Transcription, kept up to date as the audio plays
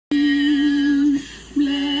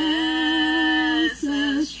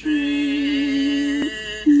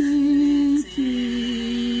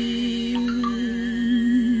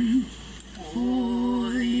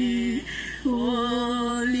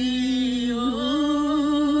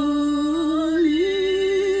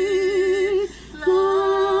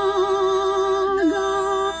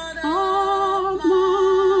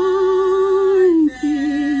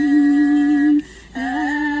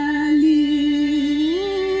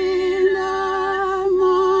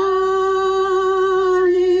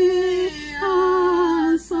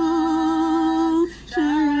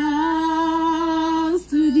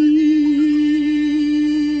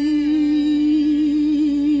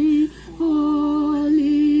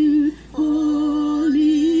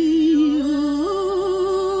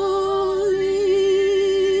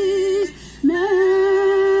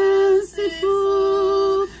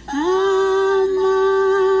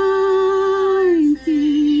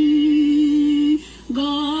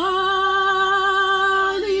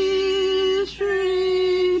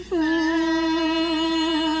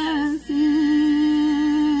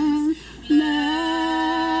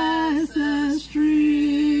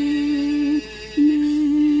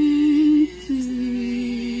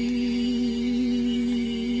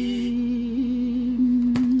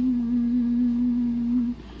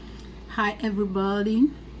everybody.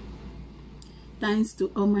 Thanks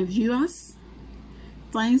to all my viewers,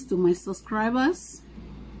 thanks to my subscribers,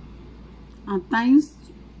 and thanks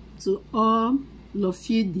to all of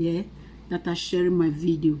you there that are sharing my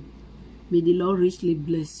video. May the Lord richly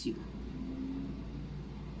bless you.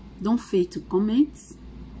 Don't fail to comment,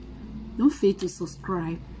 don't fail to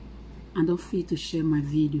subscribe, and don't fail to share my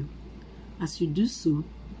video. As you do so,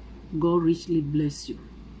 God richly bless you.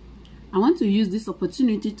 I want to use this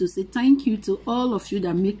opportunity to say thank you to all of you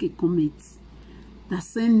that make a comment, that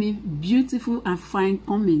send me beautiful and fine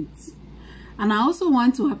comments. And I also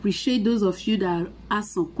want to appreciate those of you that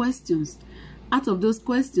ask some questions. Out of those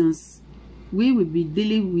questions, we will be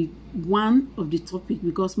dealing with one of the topic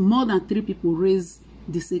because more than 3 people raised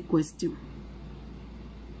the same question.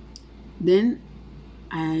 Then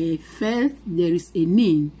I felt there is a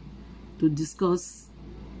need to discuss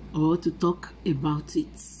or to talk about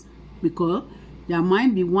it, because there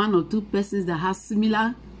might be 1 or 2 persons that have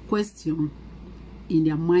similar question in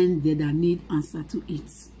their mind that need answer to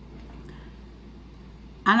it.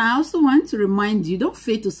 And I also want to remind you, don't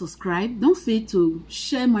fail to subscribe, don't fail to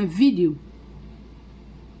share my video,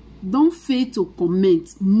 don't fail to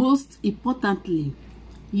comment. Most importantly,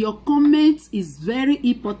 your comment is very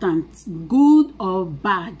important, good or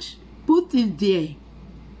bad. Put it there.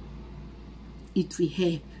 It will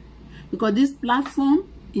help, because this platform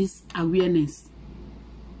is awareness.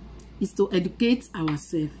 It's to educate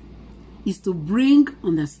ourselves. It's to bring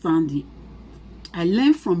understanding. I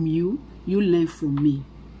learn from you, you learn from me.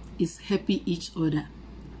 It's helping each other.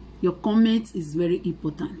 Your comment is very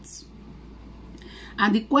important.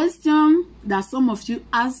 And the question that some of you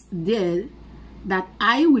asked there that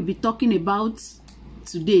I will be talking about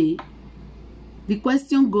today, the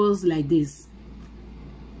question goes like this.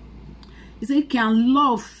 It says, can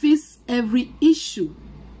love fix every issue?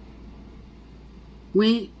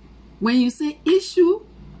 When you say issue,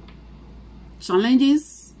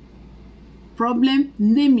 challenges, problem,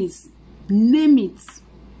 name it. Name it.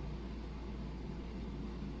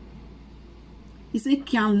 It says,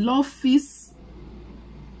 can love fix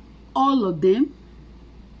all of them?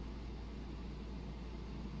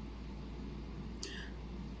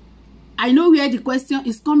 I know where the question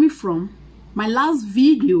is coming from. My last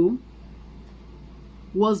video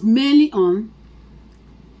was mainly on,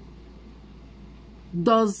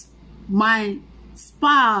 does my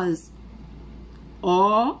spouse,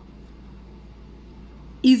 or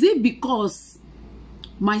is it because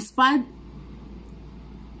my spouse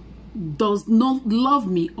does not love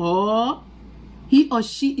me, or he or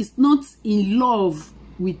she is not in love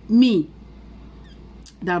with me,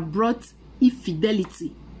 that brought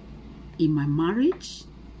infidelity in my marriage?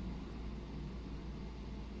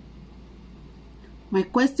 My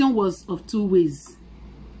question was of 2 ways.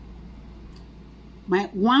 My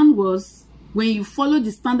one was, when you follow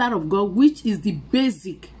the standard of God, which is the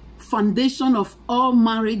basic foundation of all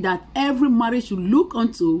marriage that every marriage should look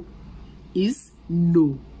unto, is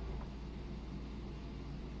no.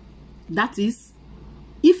 That is,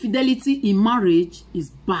 infidelity in marriage is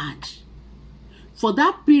bad. For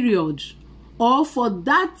that period, or for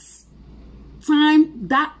that time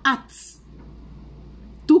that act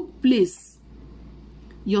took place,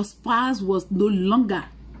 your spouse was no longer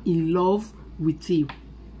in love with you.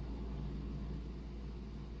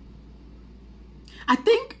 I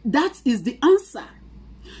think that is the answer.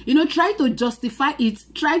 You know, try to justify it.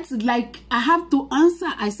 Try to, like, I have to answer.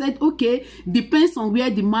 I said, okay, depends on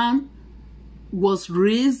where the man was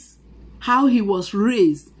raised, how he was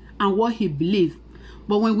raised, and what he believed.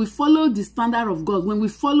 But when we follow the standard of God, when we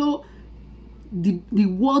follow the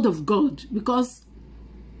word of God, because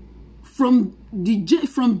from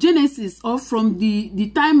Genesis, or from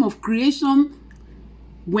the time of creation,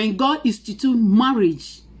 when God instituted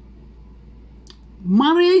marriage,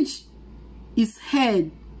 marriage is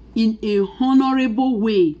held in a honorable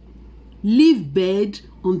way. Leave bed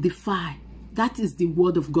undefiled. That is the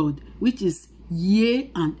word of God, which is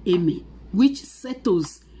yea and amen, which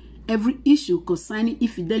settles every issue concerning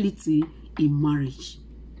infidelity in marriage.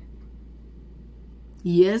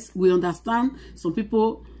 Yes, we understand some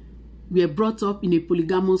people were brought up in a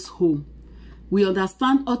polygamous home. We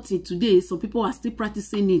understand until today some people are still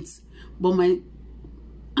practicing it. But my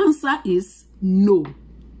answer is no.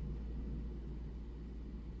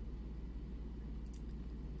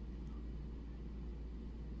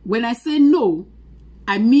 When I say no,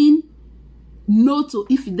 I mean no to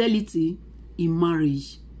infidelity in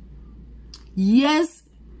marriage. Yes,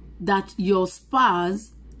 that your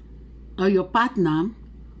spouse or your partner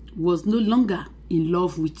was no longer in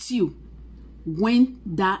love with you when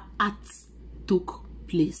that act took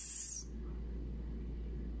place.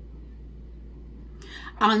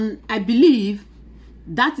 And I believe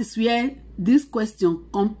that is where this question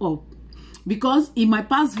come up. Because in my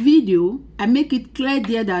past video, I make it clear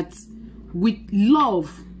there that with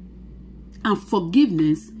love and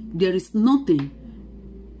forgiveness, there is nothing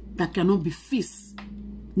that cannot be faced.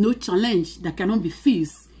 No challenge that cannot be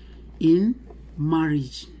faced in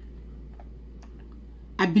marriage.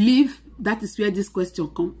 I believe that is where this question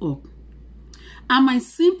come up. And my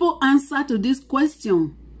simple answer to this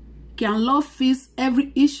question, can love fix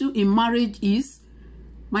every issue in marriage, is,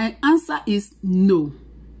 my answer is no.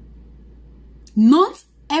 Not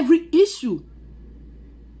every issue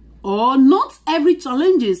or not every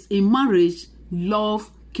challenges in marriage love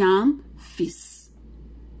can fix.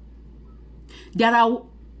 There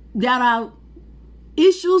are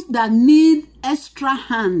issues that need extra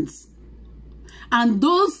hands. And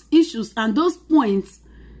those issues and those points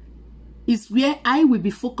is where I will be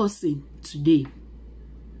focusing today.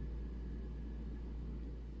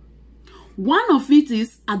 One of it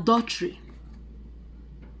is adultery,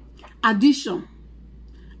 addiction,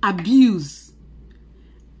 abuse,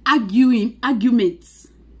 arguments,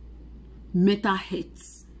 mental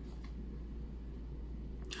health.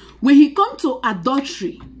 When he comes to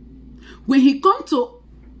adultery, when he comes to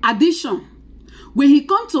addiction, when he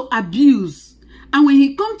comes to abuse, and when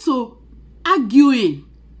he comes to arguing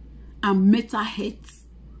and mental health,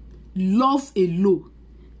 love alone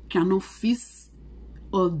cannot fix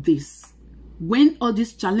all this. When all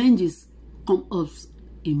these challenges come up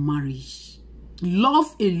in marriage,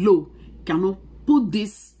 love alone cannot put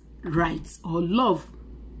this right, or love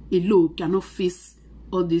alone cannot face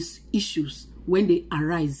all these issues when they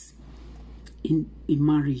arise in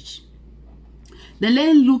marriage. Then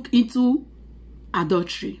let's look into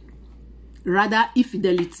adultery, rather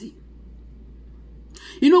infidelity.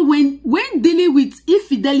 You know, when dealing with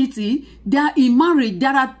infidelity, there in marriage,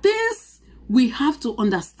 there are things we have to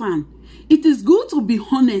understand. It is good to be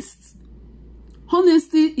honest.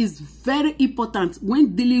 Honesty is very important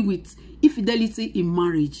when dealing with infidelity in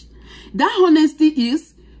marriage. That honesty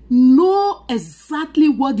is know exactly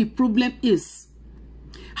what the problem is.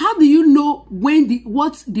 How do you know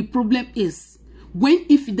what the problem is when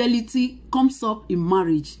infidelity comes up in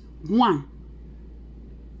marriage? One,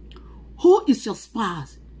 who is your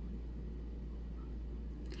spouse?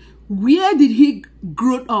 Where did he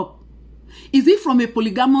grow up? Is he from a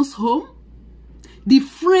polygamous home? The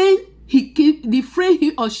friend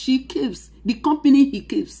he or she keeps, the company he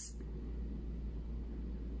keeps,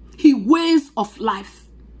 his ways of life.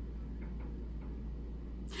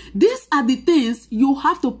 These are the things you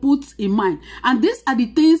have to put in mind. And these are the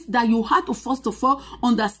things that you have to first of all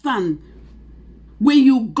understand. When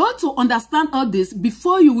you got to understand all this,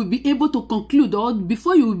 before you will be able to conclude, or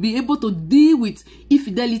before you will be able to deal with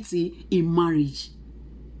infidelity in marriage.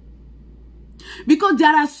 Because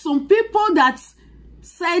there are some people that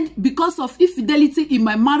said because of infidelity in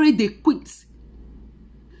my marriage, they quit.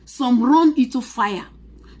 Some run into fire.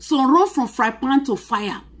 Some run from fry pan to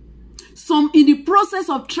fire. Some in the process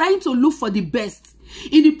of trying to look for the best.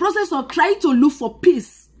 In the process of trying to look for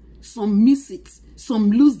peace. Some miss it.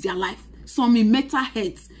 Some lose their life. Some in mental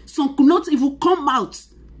health. Some could not even come out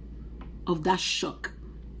of that shock.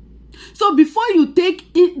 So before you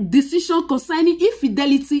take a decision concerning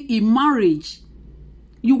infidelity in marriage,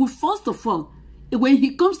 you will first of all, when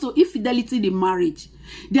it comes to infidelity in marriage,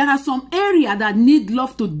 there are some areas that need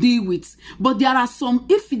love to deal with. But there are some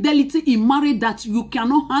infidelity in marriage that you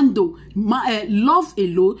cannot handle. Love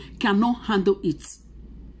alone cannot handle it.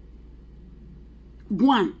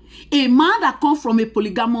 One, a man that comes from a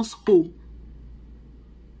polygamous home.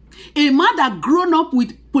 A man that grown up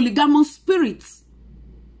with polygamous spirits.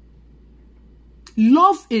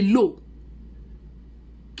 Love alone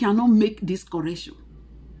cannot make this correction.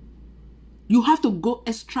 You have to go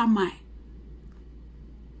extra mile.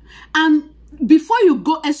 And before you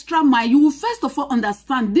go extra mile, you will first of all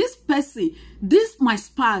understand this person, my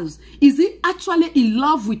spouse, is he actually in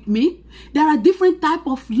love with me? There are different types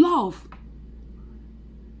of love.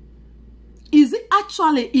 Is he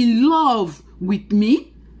actually in love with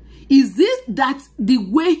me? Is this that the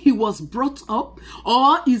way he was brought up?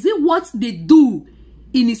 Or is it what they do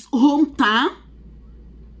in his hometown?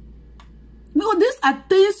 Because these are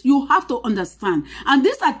things you have to understand. And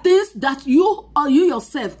these are things that you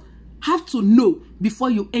yourself have to know before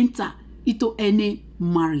you enter into any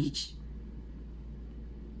marriage.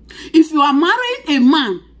 If you are marrying a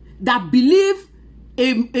man that believes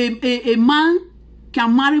a man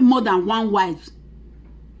can marry more than one wife,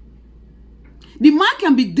 the man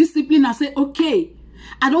can be disciplined and say, okay,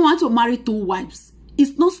 I don't want to marry 2 wives.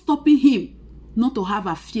 It's not stopping him not to have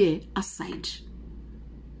an affair aside.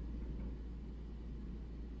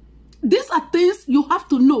 these are things you have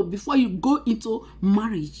to know before you go into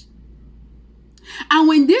marriage. And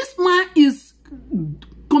when this man is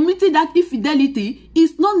committing that infidelity,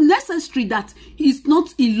 it's not necessary that he's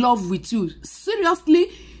not in love with you. Seriously,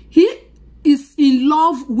 he is in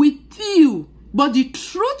love with you. But the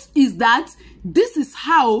truth is that this is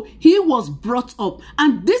how he was brought up,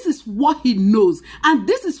 and this is what he knows, and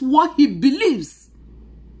this is what he believes.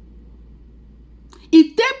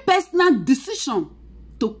 It takes personal decision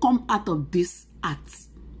to come out of this act.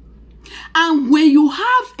 And when you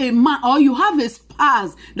have a man or you have a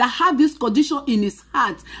spouse that have this condition in his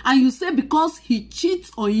heart, and you say because he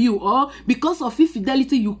cheats on you or because of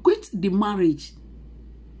infidelity you quit the marriage,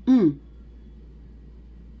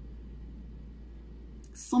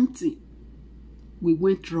 something we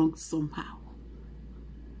went wrong somehow.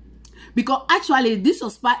 Because actually this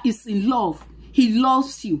your spouse is in love. He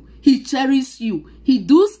loves you. He cherishes you. He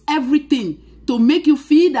does everything to make you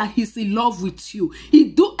feel that he's in love with you. He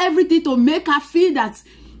do everything to make her feel that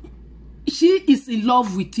she is in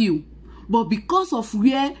love with you. But because of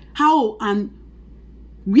where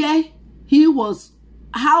he was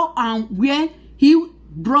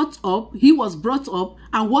brought up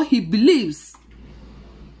and what he believes,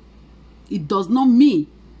 it does not mean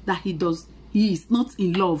that he is not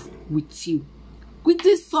in love with you.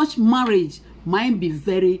 Quitting such marriage might be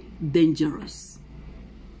very dangerous.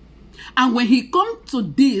 And when he comes to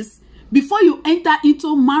this, before you enter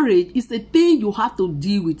into marriage, it's a thing you have to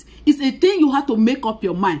deal with. It's a thing you have to make up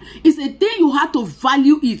your mind. It's a thing you have to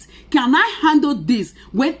value it. Can I handle this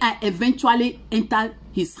when I eventually enter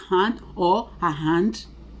his hand or her hand?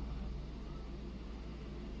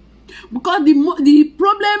 Because the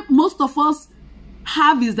problem most of us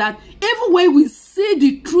have is that even when we see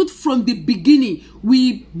the truth from the beginning,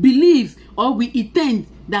 we believe or we intend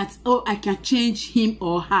that, oh, I can change him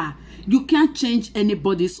or her. You can't change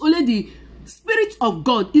anybody. It's only the Spirit of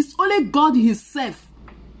God. It's only God himself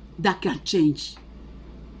that can change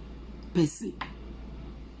person.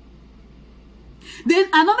 Then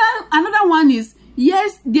another one is,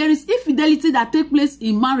 yes, there is infidelity that takes place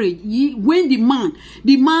in marriage when the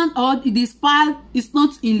man or the spouse is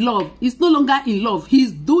not in love. He's no longer in love. He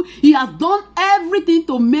has done everything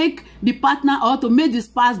to make the partner or to make the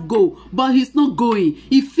spouse go, but he's not going.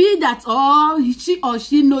 He feels that, she or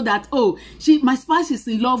she know that, my spouse is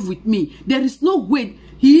in love with me. There is no way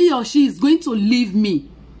he or she is going to leave me.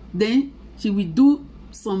 Then she will do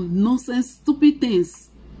some nonsense, stupid things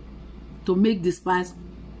to make the spouse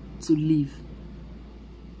to leave.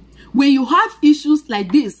 When you have issues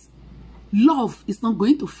like this, love is not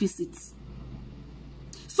going to fix it.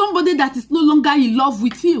 Somebody that is no longer in love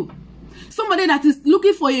with you, somebody that is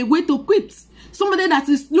looking for a way to quit, somebody that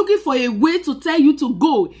is looking for a way to tell you to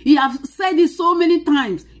go. He has said it so many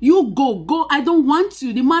times. You go, I don't want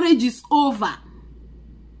you. The marriage is over.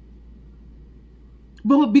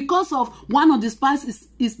 But because of one of the spouses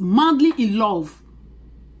is madly in love,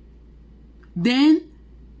 then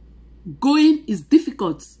going is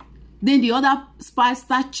difficult. Then the other spouse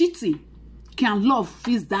start cheating. Can love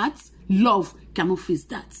fix that? Love cannot fix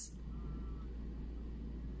that.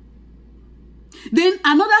 Then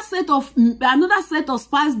another set of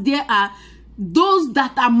spouse, there are those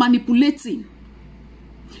that are manipulating.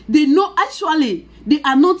 They know actually they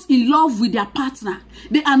are not in love with their partner.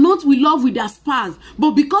 They are not in love with their spouse.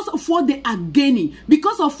 But because of what they are gaining,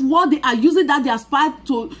 because of what they are using that their spouse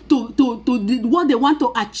to what they want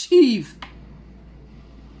to achieve,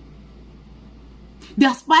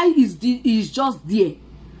 their spouse is just there.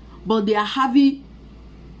 But they are having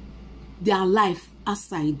their life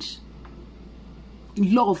aside.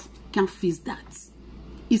 Love can fix that.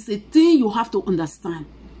 It's a thing you have to understand.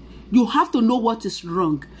 You have to know what is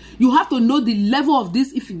wrong. You have to know the level of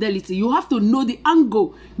this infidelity. You have to know the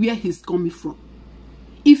angle where he's coming from.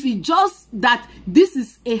 If it's just that this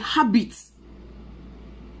is a habit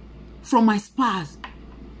from my spouse,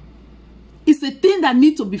 it's a thing that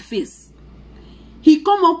needs to be faced. He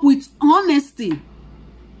come up with honesty.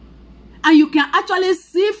 And you can actually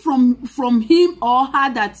see from him or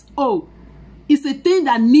her that, it's a thing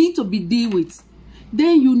that needs to be dealt with.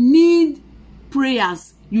 Then you need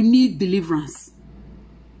prayers. You need deliverance.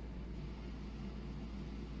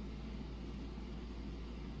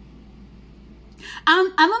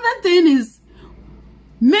 And another thing is,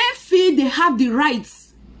 men feel they have the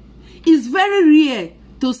rights. It's very rare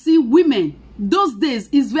to see women. Those days,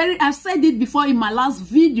 I've said it before in my last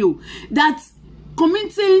video, that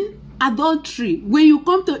committing adultery, when you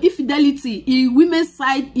come to infidelity in women's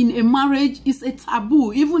side in a marriage, is a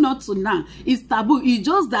taboo. Even not to now, it's taboo. It's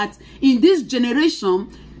just that in this generation,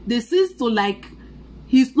 they seem to like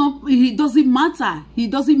he doesn't matter. He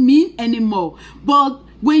doesn't mean anymore. But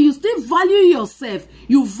when you still value yourself,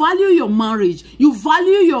 you value your marriage, you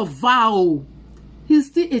value your vow, he's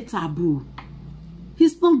still a taboo.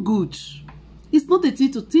 He's not good. It's not a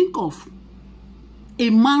thing to think of. A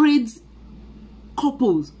married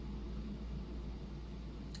couple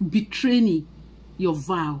betraying your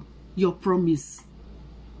vow, your promise.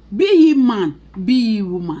 Be ye man, be ye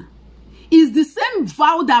woman. It's the same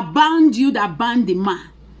vow that bound you, that bound the man.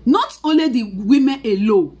 Not only the women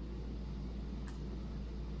alone.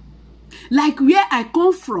 Like where I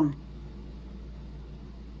come from,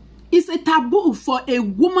 it's a taboo for a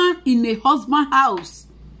woman in a husband's house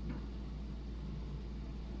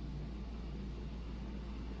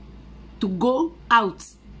to go out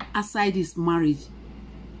outside his marriage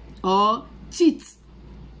or cheat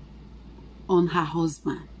on her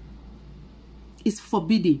husband. It's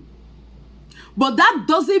forbidden. But that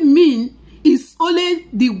doesn't mean it's only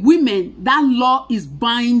the women that law is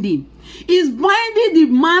binding. It's binding the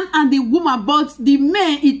man and the woman, but the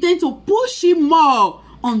men, it tend to push him more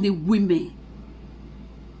on the women.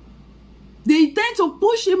 They tend to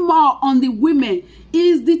push him more on the women.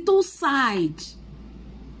 It's the two sides.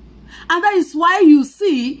 And that is why you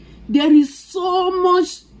see there is so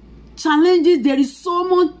much challenges, there is so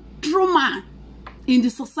much trauma in the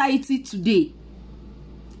society today.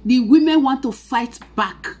 The women want to fight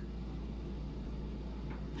back.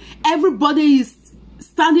 Everybody is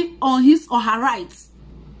standing on his or her rights.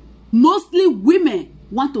 Mostly women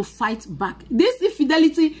want to fight back. This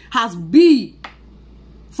infidelity has been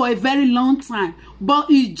for a very long time. But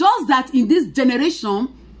it's just that in this generation,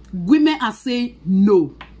 women are saying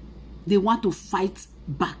no. They want to fight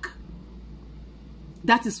back.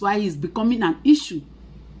 That is why it's becoming an issue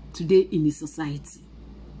today in the society.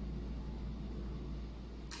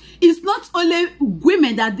 It's not only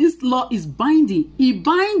women that this law is binding. It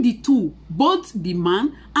binds the two, both the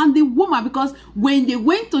man and the woman. Because when they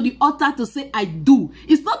went to the altar to say, I do,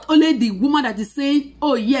 it's not only the woman that is saying,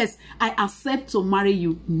 oh yes, I accept to marry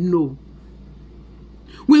you. No.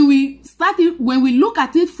 When we look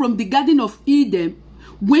at it from the Garden of Eden,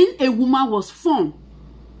 when a woman was formed,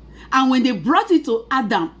 and when they brought it to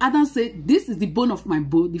Adam, Adam said, this is the bone of my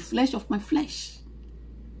bone, the flesh of my flesh.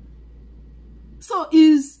 So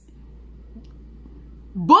is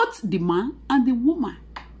both the man and the woman.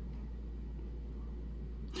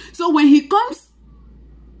 So when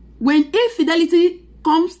infidelity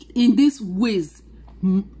comes in these ways,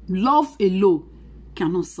 love alone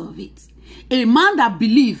cannot solve it. A man that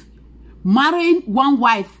believes marrying one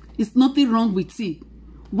wife is nothing wrong with it.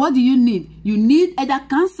 What do you need? You need either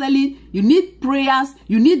counseling, you need prayers,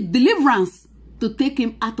 you need deliverance to take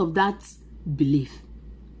him out of that belief.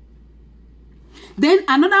 Then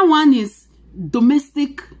another one is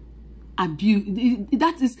domestic abuse.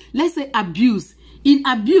 That is, let's say, abuse. In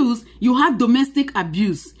abuse, you have domestic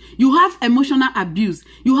abuse, you have emotional abuse,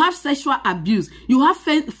 you have sexual abuse, you have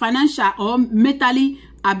financial or material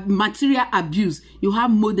abuse, you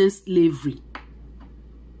have modern slavery.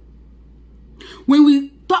 When we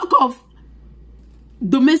talk of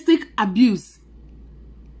domestic abuse,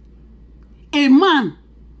 a man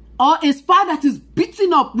or a spy that is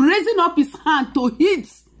beating up, raising up his hand to hit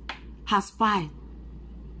her spy,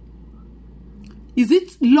 is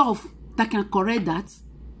it love that can correct that?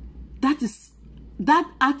 That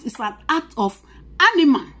act is an act of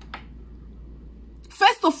animal.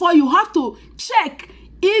 First of all, you have to check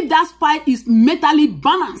if that spy is mentally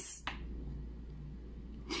balanced.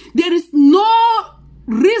 There is no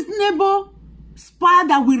reasonable spy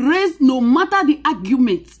that will raise, no matter the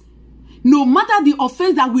argument, no matter the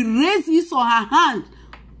offense, that will raise his or her hand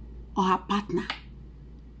or her partner.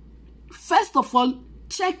 First of all,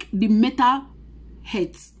 check the mental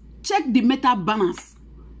health. Check the mental balance.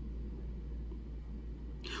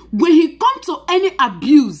 When he comes to any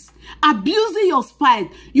abuse, abusing your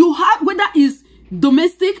spine, you have, whether it's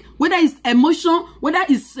domestic, whether it's emotional, whether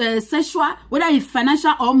it's sexual, whether it's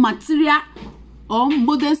financial or material or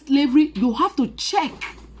modern slavery, you have to check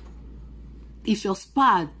if your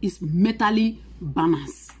spine is mentally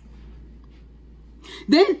balanced.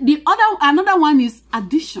 Then another one is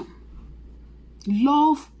addiction.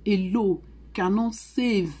 Love alone cannot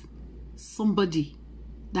save somebody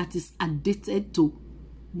that is addicted to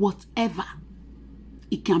whatever.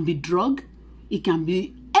 It can be drug, it can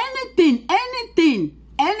be anything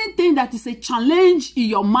that is a challenge in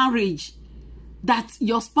your marriage that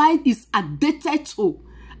your spouse is addicted to,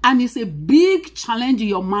 and it's a big challenge in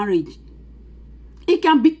your marriage. It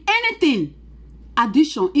can be anything.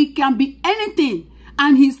 Addiction, it can be anything,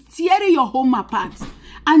 and he's tearing your home apart,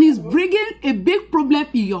 and he's bringing a big problem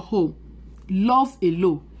in your home. Love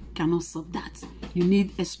alone cannot solve that. You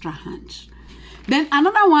need extra hand. Then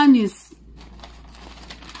another one is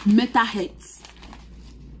mental health.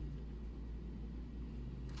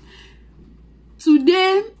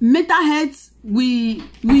 Today, mental health, we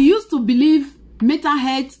used to believe mental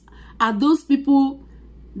health are those people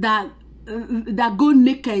that go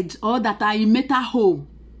naked or that are in mental home.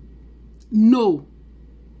 No.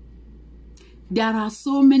 There are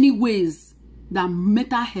so many ways that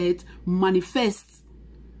mental health manifests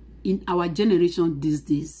in our generation these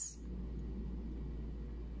days.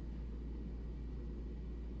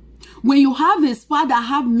 When you have a spouse that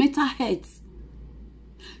have mental health,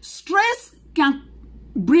 stress can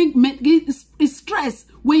bring stress.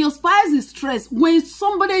 When your spouse is stressed, when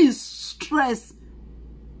somebody is stressed,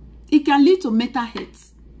 it can lead to mental health.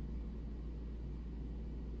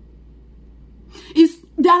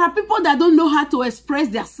 There are people that don't know how to express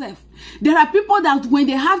themselves. There are people that when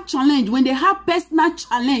they have challenge, when they have personal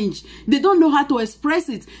challenge, they don't know how to express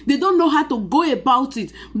it. They don't know how to go about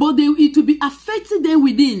it. But it will be affecting them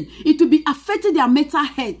within. It will be affecting their mental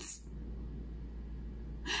health.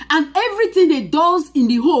 And everything they do in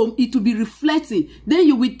the home, it will be reflecting. Then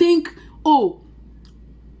you will think, oh,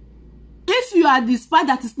 if you are the spouse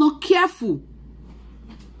that is not careful,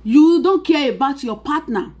 you don't care about your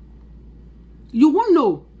partner, you won't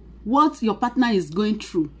know what your partner is going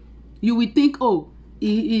through. You will think, oh, it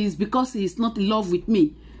is because he is not in love with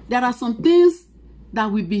me. There are some things that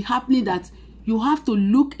will be happening that you have to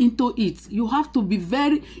look into it. You have to be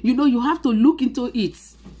very, you have to look into it.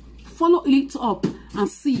 Follow it up and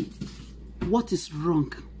see what is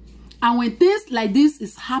wrong. And when things like this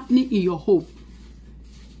is happening in your home,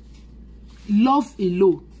 love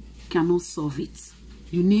alone cannot solve it.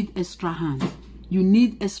 You need extra hand. You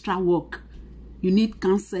need extra work. You need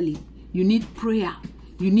counseling. You need prayer.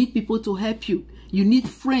 You need people to help you. You need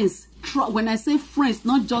friends. When I say friends,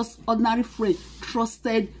 not just ordinary friends,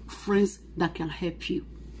 trusted friends that can help you.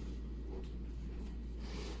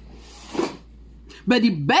 But the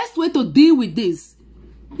best way to deal with this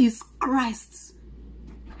is Christ.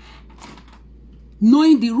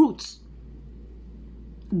 Knowing the roots.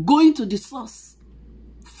 Going to the source.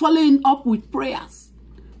 Following up with prayers.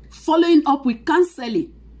 Following up with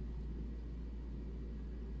counseling.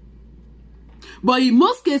 But in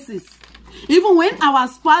most cases, even when our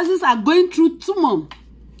spouses are going through turmoil,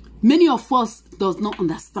 many of us does not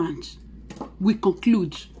understand. We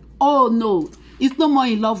conclude, oh no, it's no more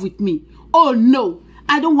in love with me. Oh no,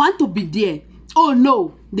 I don't want to be there. Oh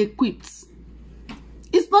no, they quit.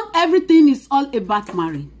 It's not everything is all about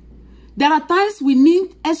marriage. There are times we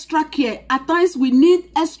need extra care. At times we need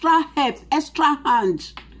extra help, extra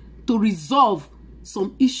hand to resolve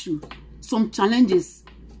some issues, some challenges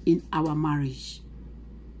in our marriage.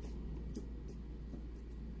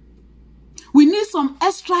 We need some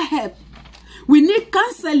extra help. We need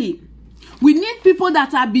counseling. We need people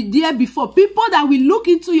that have been there before. People that will look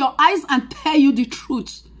into your eyes and tell you the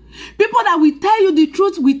truth. People that will tell you the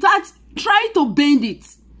truth without trying to bend it.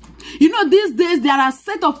 These days there are a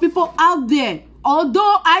set of people out there,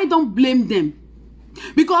 although I don't blame them.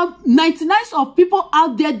 Because 99% of people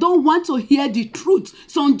out there don't want to hear the truth.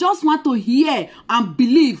 Some just want to hear and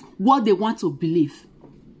believe what they want to believe.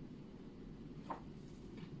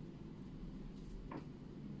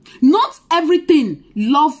 Not everything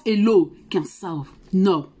love alone can solve.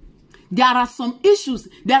 No. There are some issues,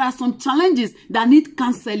 there are some challenges that need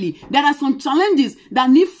counseling. There are some challenges that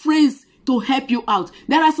need friends to help you out.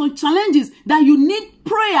 There are some challenges that you need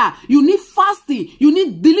prayer, you need fasting, you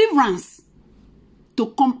need deliverance to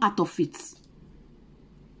come out of it.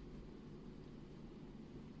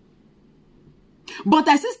 But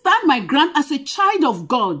I still stand my ground as a child of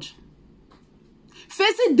God.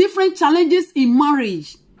 Facing different challenges in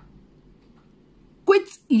marriage.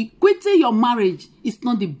 Quitting your marriage is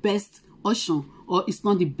not the best option, or it's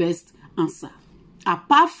not the best answer.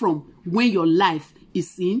 Apart from when your life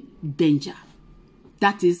is in danger.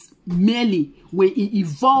 That is merely when it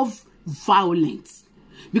involves violence.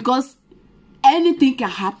 Because anything can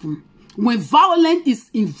happen. When violence is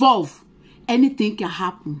involved, anything can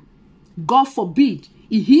happen. God forbid,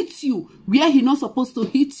 he hits you where he's not supposed to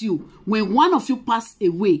hit you. When one of you pass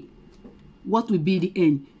away, what will be the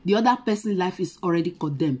end? The other person's life is already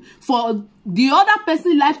condemned. For the other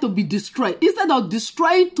person's life to be destroyed, instead of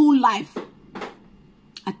destroying two lives,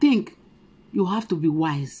 I think you have to be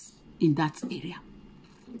wise in that area.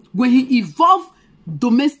 When he involves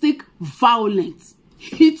domestic violence,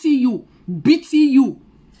 hitting you, beating you,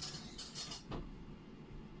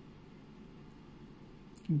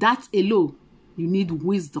 that alone, you need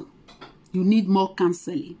wisdom. You need more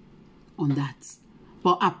counseling on that.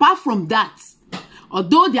 But apart from that,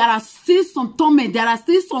 although there are still some torment, there are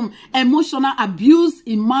still some emotional abuse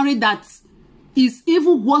in marriage that is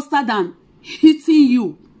even worse than hitting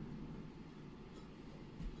you.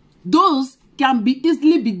 Those can be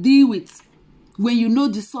easily be dealt with when you know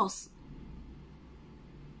the source.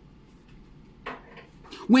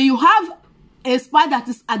 When you have a spouse that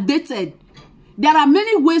is addicted, there are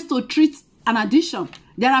many ways to treat an addiction.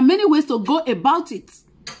 There are many ways to go about it.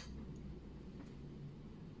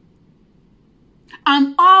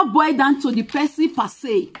 And all boil down to the person per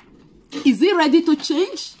se. Is he ready to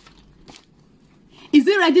change? Is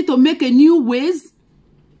he ready to make a new ways?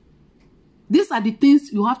 These are the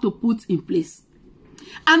things you have to put in place.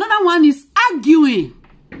 Another one is arguing.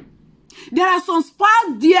 There are some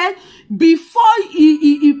spouse there, before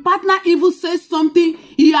he partner even says something,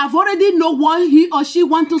 he have already know what he or she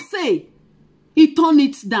want to say. He turn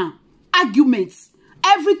it down. Arguments.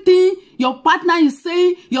 Everything your partner is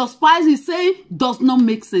saying, your spouse is saying, does not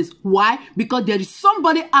make sense. Why? Because there is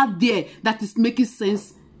somebody out there that is making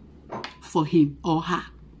sense for him or her.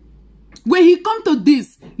 When he come to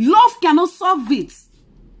this, love cannot solve it.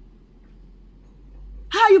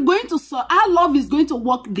 How are you going to solve? How love is going to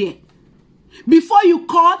work there? Before you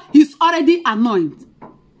call, he's already annoyed.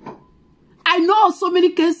 I know so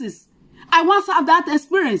many cases. I once have that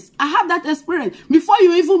experience. I have that experience. Before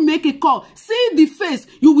you even make a call, see the face,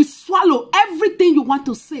 you will swallow everything you want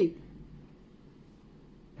to say.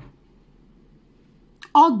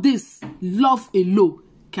 All this, love alone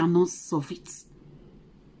cannot solve it.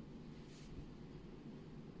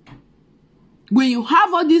 When you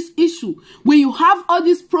have all this issue, when you have all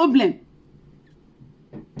this problem,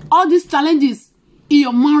 all these challenges in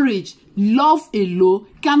your marriage, love alone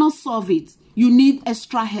cannot solve it. You need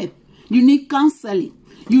extra help. You need counseling.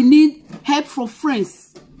 You need help from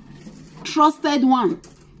friends, trusted one.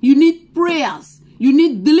 You need prayers. You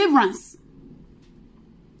need deliverance.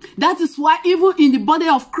 That is why even in the body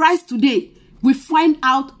of Christ today, we find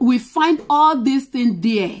all these things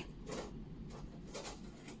there.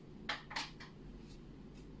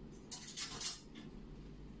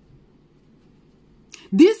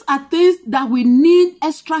 These are things that we need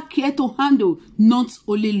extra care to handle, not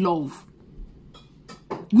only love.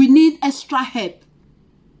 We need extra help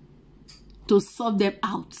to sort them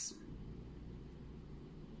out.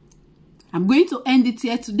 I'm going to end it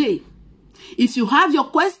here today. If you have your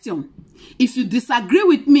question, if you disagree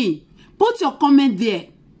with me, put your comment there.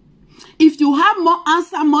 If you have more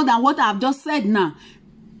answer more than what I've just said now,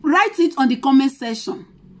 write it on the comment section.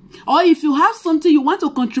 Or if you have something you want to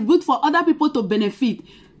contribute for other people to benefit,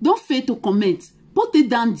 don't fail to comment. Put it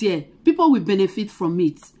down there. People will benefit from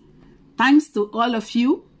it. Thanks to all of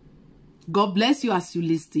you. God bless you as you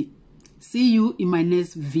listen. See you in my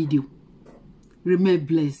next video. Remain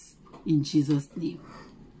blessed in Jesus' name.